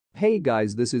Hey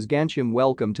guys, this is Gansham.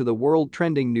 Welcome to the World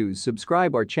Trending News.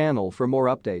 Subscribe our channel for more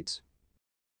updates.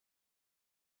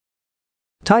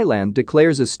 Thailand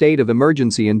declares a state of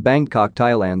emergency in Bangkok.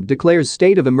 Thailand declares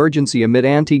state of emergency amid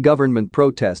anti-government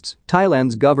protests.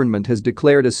 Thailand's government has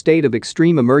declared a state of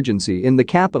extreme emergency in the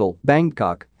capital,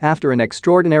 Bangkok, after an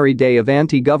extraordinary day of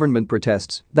anti-government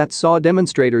protests that saw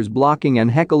demonstrators blocking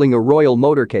and heckling a royal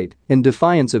motorcade in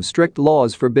defiance of strict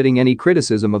laws forbidding any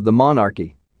criticism of the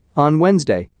monarchy. On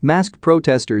Wednesday, masked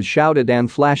protesters shouted and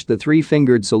flashed the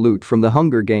three-fingered salute from the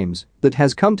Hunger Games that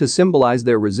has come to symbolize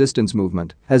their resistance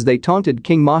movement as they taunted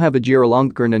King Maha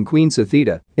Vajiralongkorn and Queen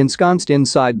Suthida, ensconced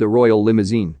inside the royal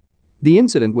limousine. The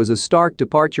incident was a stark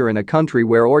departure in a country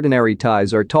where ordinary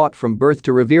Thais are taught from birth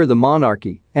to revere the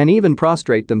monarchy and even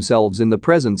prostrate themselves in the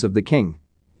presence of the king.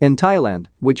 In Thailand,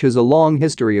 which has a long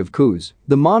history of coups,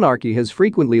 the monarchy has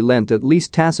frequently lent at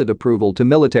least tacit approval to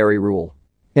military rule.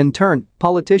 In turn,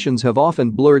 politicians have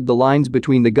often blurred the lines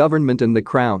between the government and the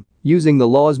crown, using the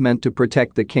laws meant to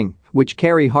protect the king, which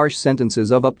carry harsh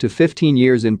sentences of up to 15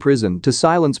 years in prison to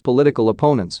silence political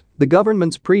opponents. The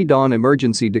government's pre-dawn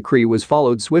emergency decree was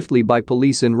followed swiftly by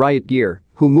police in riot gear,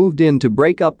 who moved in to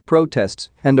break up protests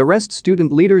and arrest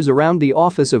student leaders around the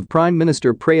office of Prime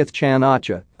Minister Prayuth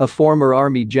Chan-o-cha, a former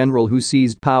army general who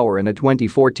seized power in a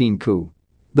 2014 coup.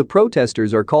 The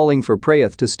protesters are calling for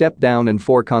Prayuth to step down and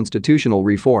for constitutional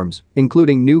reforms,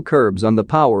 including new curbs on the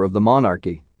power of the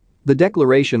monarchy. The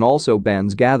declaration also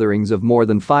bans gatherings of more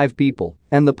than 5 people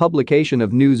and the publication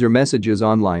of news or messages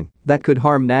online that could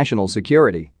harm national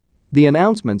security. The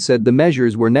announcement said the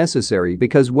measures were necessary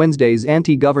because Wednesday's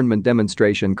anti-government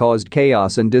demonstration caused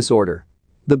chaos and disorder.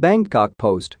 The Bangkok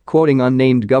Post, quoting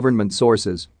unnamed government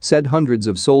sources, said hundreds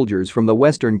of soldiers from the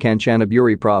western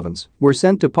Kanchanaburi province were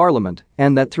sent to parliament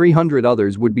and that 300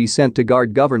 others would be sent to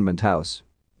guard Government House.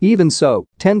 Even so,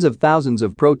 tens of thousands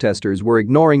of protesters were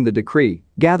ignoring the decree,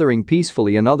 gathering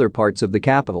peacefully in other parts of the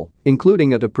capital,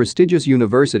 including at a prestigious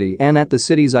university and at the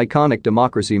city's iconic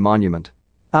democracy monument.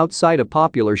 Outside a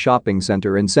popular shopping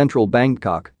center in central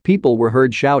Bangkok, people were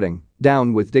heard shouting,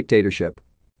 "Down with dictatorship.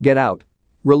 Get out.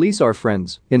 Release our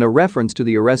friends," in a reference to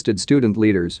the arrested student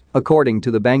leaders, according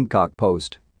to the Bangkok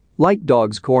Post. Like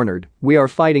dogs cornered, we are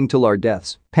fighting till our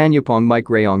deaths. Panyapong Mike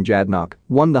Rayong Jadnok,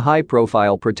 one of the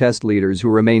high-profile protest leaders who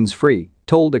remains free,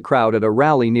 told a crowd at a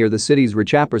rally near the city's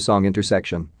Ratchaprasong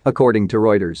intersection, according to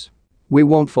Reuters. "We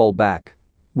won't fall back.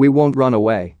 We won't run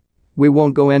away. We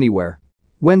won't go anywhere."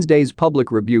 Wednesday's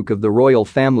public rebuke of the royal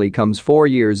family comes 4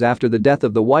 years after the death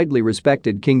of the widely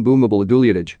respected King Bhumibol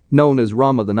Adulyadej, known as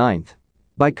Rama IX.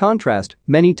 By contrast,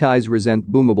 many Thais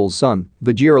resent Bhumibol's son,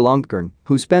 Vajiralongkorn,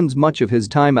 who spends much of his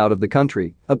time out of the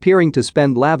country, appearing to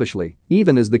spend lavishly,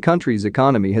 even as the country's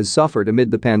economy has suffered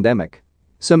amid the pandemic.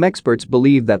 Some experts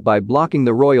believe that by blocking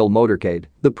the royal motorcade,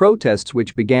 the protests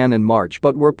which began in March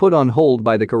but were put on hold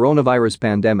by the coronavirus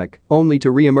pandemic, only to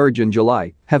re-emerge in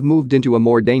July, have moved into a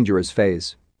more dangerous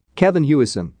phase. Kevin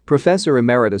Hewison, professor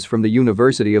emeritus from the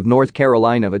University of North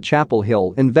Carolina at Chapel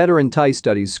Hill and veteran Thai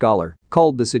studies scholar,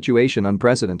 called the situation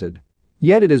unprecedented.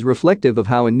 Yet it is reflective of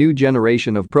how a new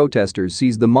generation of protesters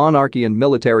sees the monarchy and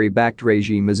military-backed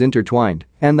regime as intertwined,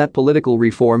 and that political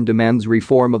reform demands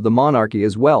reform of the monarchy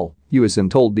as well, Hewison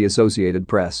told the Associated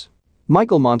Press.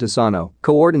 Michael Montesano,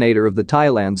 coordinator of the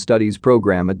Thailand Studies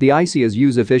program at the ICA's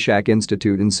Yusof Ishak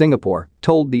Institute in Singapore,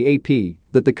 told the AP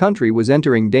that the country was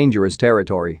entering dangerous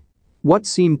territory. What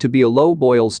seemed to be a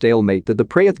low-boil stalemate that the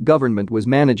Prayuth government was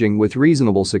managing with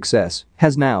reasonable success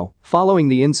has now, following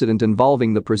the incident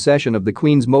involving the procession of the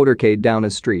Queen's motorcade down a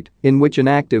street in which an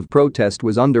active protest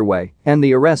was underway and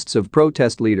the arrests of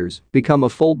protest leaders, become a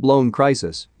full-blown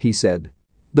crisis, he said.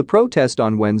 The protest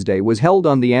on Wednesday was held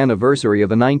on the anniversary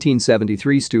of a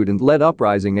 1973 student-led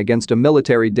uprising against a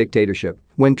military dictatorship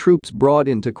when troops brought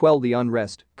in to quell the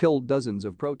unrest killed dozens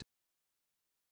of protesters.